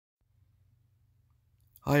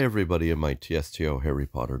Hi everybody in my TSTO Harry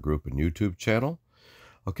Potter group and YouTube channel.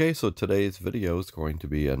 Okay, so today's video is going to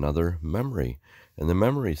be another memory in the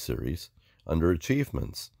memory series under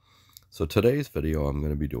achievements. So today's video I'm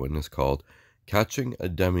going to be doing is called Catching a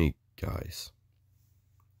Demiguise.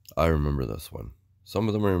 I remember this one. Some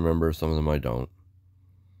of them I remember, some of them I don't.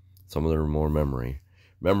 Some of them are more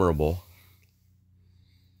memorable.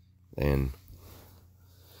 And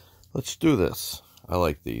let's do this. I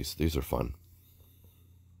like these. These are fun.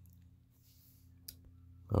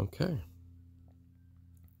 Okay.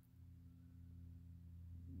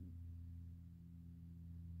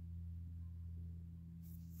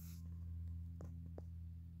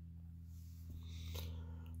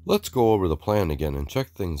 Let's go over the plan again and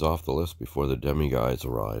check things off the list before the Demiguise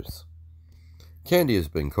arrives. Candy has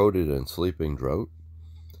been coated in sleeping draught.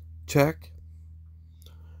 Check.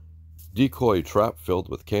 Decoy trap filled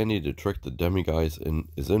with candy to trick the Demiguise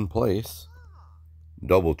is in place.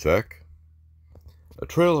 Double check. A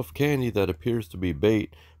trail of candy that appears to be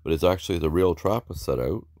bait, but is actually the real trap is set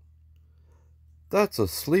out. That's a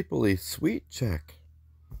sleepily sweet check.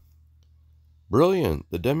 Brilliant.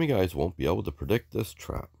 The Demiguise won't be able to predict this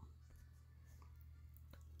trap.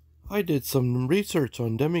 I did some research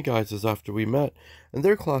on Demiguises after we met, and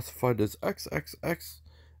they're classified as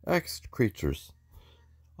XXXX creatures.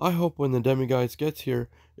 I hope when the Demiguise gets here,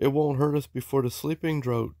 it won't hurt us before the sleeping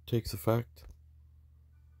draught takes effect.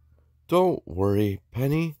 Don't worry,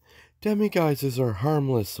 Penny. Demiguises are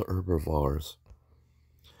harmless herbivores.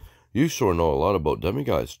 You sure know a lot about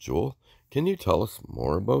Demiguise, Jewel. Can you tell us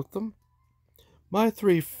more about them? My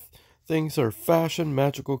three things are fashion,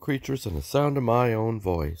 magical creatures, and the sound of my own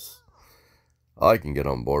voice. I can get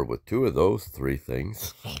on board with 2 of those 3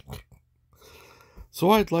 things. So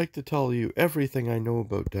I'd like to tell you everything I know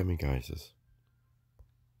about Demiguises.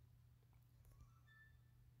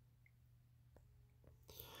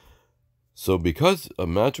 So because a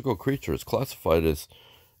magical creature is classified as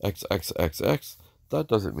XXXX, that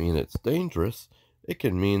doesn't mean it's dangerous. It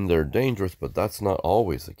can mean they're dangerous, but that's not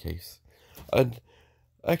always the case. And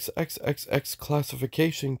XXXX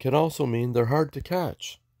classification can also mean they're hard to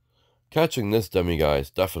catch. Catching this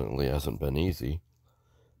Demiguise definitely hasn't been easy.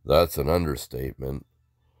 That's an understatement.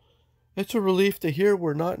 It's a relief to hear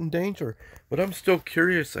we're not in danger, but I'm still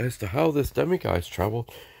curious as to how this Demiguise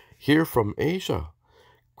traveled here from Asia.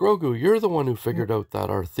 Grogu, you're the one who figured out that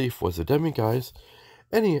our thief was a Demiguise.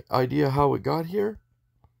 Any idea how it got here?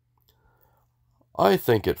 I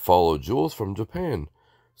think it followed Jules from Japan.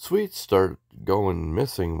 Sweet started going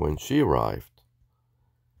missing when she arrived.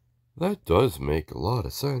 That does make a lot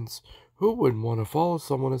of sense. Who wouldn't want to follow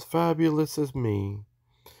someone as fabulous as me?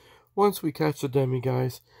 Once we catch the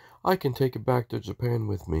Demiguise, I can take it back to Japan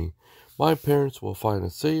with me. My parents will find a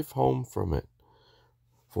safe home for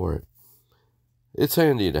it. It's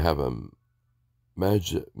handy to have a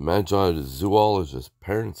magi zoologist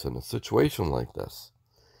parents in a situation like this.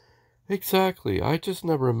 Exactly. I just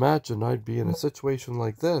never imagined I'd be in a situation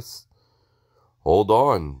like this. Hold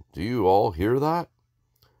on. Do you all hear that?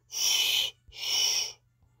 Shh, shh.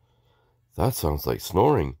 That sounds like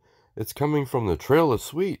snoring. It's coming from the trail of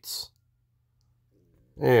sweets.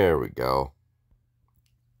 There we go.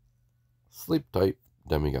 Sleep tight,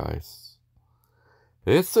 Demiguise.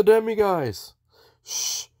 It's the Demiguise.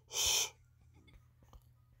 Shh, shh.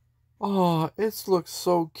 Aw, it looks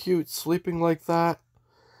so cute sleeping like that.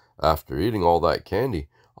 After eating all that candy,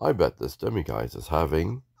 I bet this Demiguise is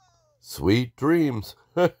having sweet dreams.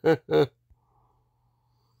 I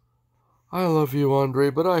love you,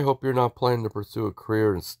 Andre, but I hope you're not planning to pursue a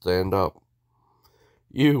career and stand up.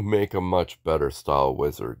 You make a much better style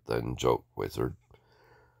wizard than joke wizard.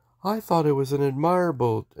 I thought it was an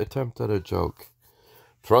admirable attempt at a joke.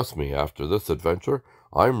 Trust me, after this adventure,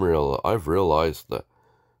 I've realized that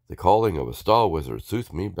the calling of a style wizard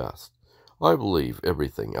suits me best. I believe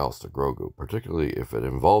everything else to Grogu, particularly if it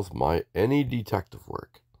involves any detective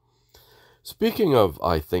work. Speaking of,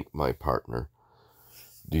 I think my partner,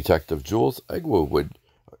 Detective Jules Egwo would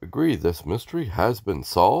agree this mystery has been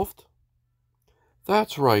solved?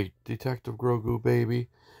 That's right, Detective Grogu, baby.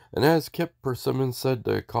 And as Kip Persimmon said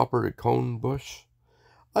to Copper Cone Bush,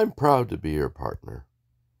 I'm proud to be your partner.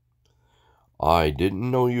 I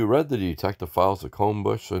didn't know you read the detective files of Cone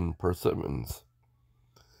Bush and Persimmons.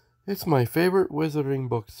 It's my favorite wizarding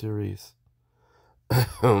book series.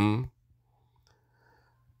 And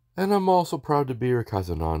I'm also proud to be your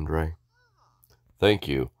cousin, Andre. Thank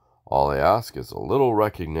you. All I ask is a little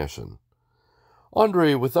recognition.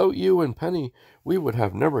 Andre, without you and Penny, we would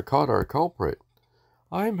have never caught our culprit.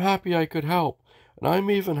 I'm happy I could help, and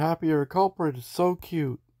I'm even happier our culprit is so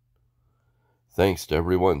cute. Thanks to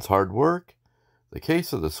everyone's hard work, The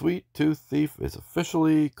case of the Sweet Tooth Thief is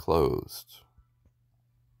officially closed.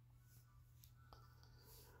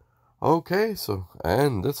 Okay,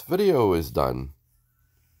 and this video is done.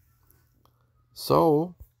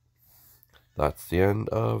 So, that's the end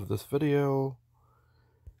of this video.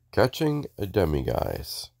 Catching a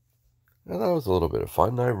Demiguise. And that was a little bit of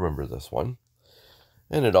fun. I remember this one.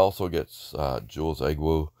 And it also gets Jules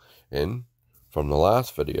Egwu in from the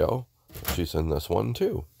last video. She's in this one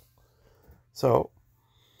too. So,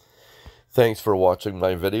 thanks for watching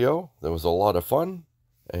my video. There was a lot of fun.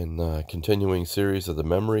 And continuing series of the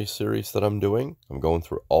memory series that I'm doing. I'm going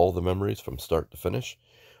through all the memories from start to finish.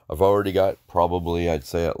 I've already got probably, I'd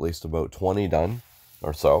say, at least about 20 done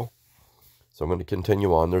or so. So I'm going to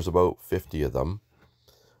continue on. There's about 50 of them.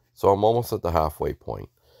 So I'm almost at the halfway point.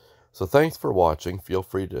 So thanks for watching. Feel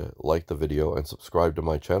free to like the video and subscribe to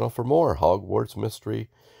my channel for more Hogwarts mystery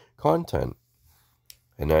content.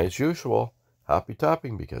 And as usual, happy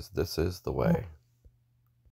tapping because this is the way.